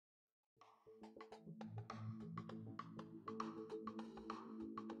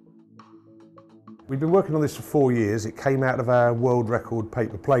We've been working on this for 4 years. It came out of our world record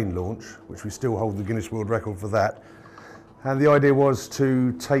paper plane launch, which we still hold the Guinness World Record for that. And the idea was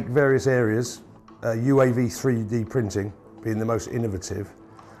to take various areas, UAV 3D printing being the most innovative,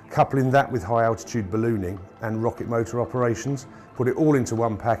 coupling that with high altitude ballooning and rocket motor operations, put it all into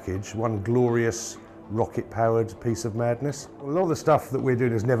one package, one glorious rocket powered piece of madness. A lot of the stuff that we're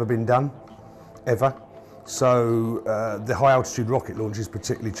doing has never been done, ever. So the high altitude rocket launch is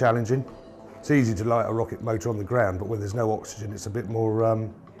particularly challenging. It's easy to light a rocket motor on the ground, but when there's no oxygen, it's a bit more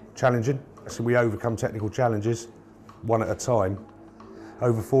challenging. So we overcome technical challenges one at a time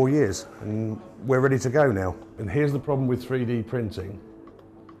over 4 years, and we're ready to go now. And here's the problem with 3D printing.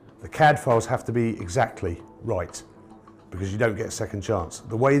 The CAD files have to be exactly right, because you don't get a second chance.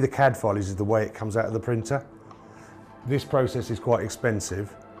 The way the CAD file is the way it comes out of the printer. This process is quite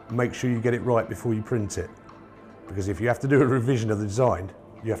expensive. Make sure you get it right before you print it, because if you have to do a revision of the design,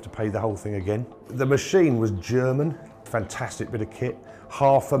 you have to pay the whole thing again. The machine was German, fantastic bit of kit,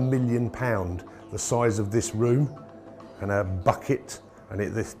 £500,000, the size of this room, and a bucket, and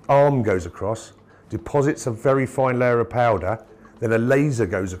this arm goes across, deposits a very fine layer of powder, then a laser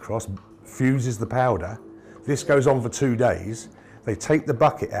goes across, fuses the powder. This goes on for 2 days. They take the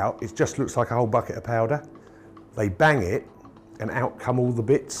bucket out, it just looks like a whole bucket of powder. They bang it, and out come all the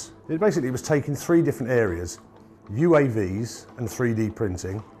bits. It basically was taking 3 different areas, UAVs and 3D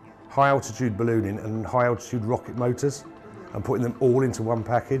printing, high altitude ballooning and high altitude rocket motors, and putting them all into one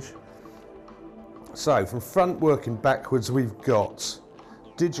package. So from front working backwards, we've got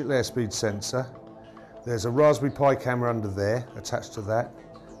digital airspeed sensor. There's a Raspberry Pi camera under there attached to that.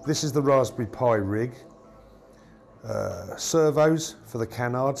 This is the Raspberry Pi rig. Servos for the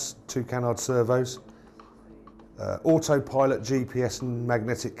canards, 2 canard servos. Autopilot GPS and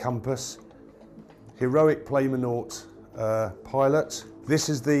magnetic compass. Heroic Playmonaut pilot. This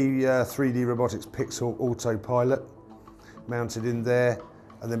is the 3D Robotics Pixel autopilot mounted in there,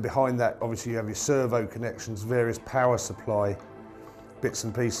 and then behind that obviously you have your servo connections, various power supply bits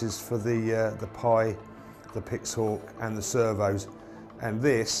and pieces for the Pi, the Pixhawk and the servos. And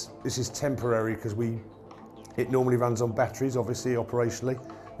this is temporary because it normally runs on batteries, obviously operationally.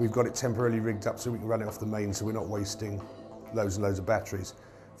 We've got it temporarily rigged up so we can run it off the main, so we're not wasting loads and loads of batteries.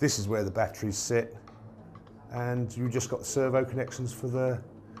 This is where the batteries sit, and you just got the servo connections for the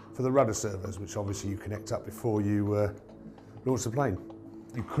rudder servos, which obviously you connect up before you launch the plane.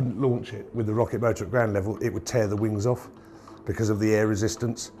 You couldn't launch it with the rocket motor at ground level, it would tear the wings off because of the air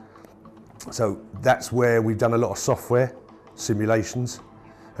resistance. So that's where we've done a lot of software, simulations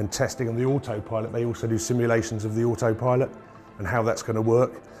and testing on the autopilot. They also do simulations of the autopilot and how that's going to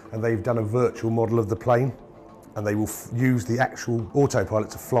work, and they've done a virtual model of the plane, and they will use the actual autopilot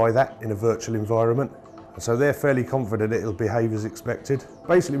to fly that in a virtual environment. And so they're fairly confident it'll behave as expected.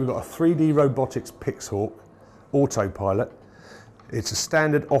 Basically, we've got a 3D Robotics Pixhawk autopilot. It's a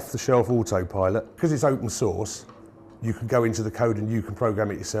standard off-the-shelf autopilot. Because it's open source, you can go into the code and you can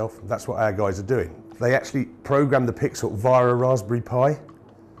program it yourself. That's what our guys are doing. They actually program the Pixhawk via a Raspberry Pi,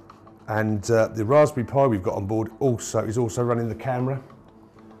 and the Raspberry Pi we've got on board is also running the camera,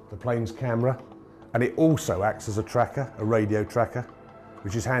 the plane's camera, and it also acts as a tracker, a radio tracker,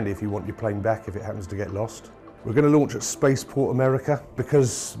 which is handy if you want your plane back if it happens to get lost. We're going to launch at Spaceport America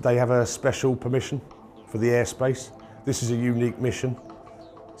because they have a special permission for the airspace. This is a unique mission,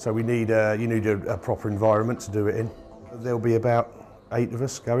 so you need a proper environment to do it in. There'll be about 8 of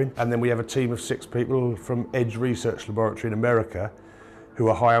us going, and then we have a team of 6 people from Edge Research Laboratory in America who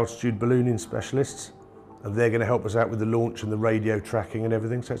are high altitude ballooning specialists, and they're going to help us out with the launch and the radio tracking and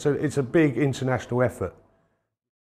everything. So it's a big international effort.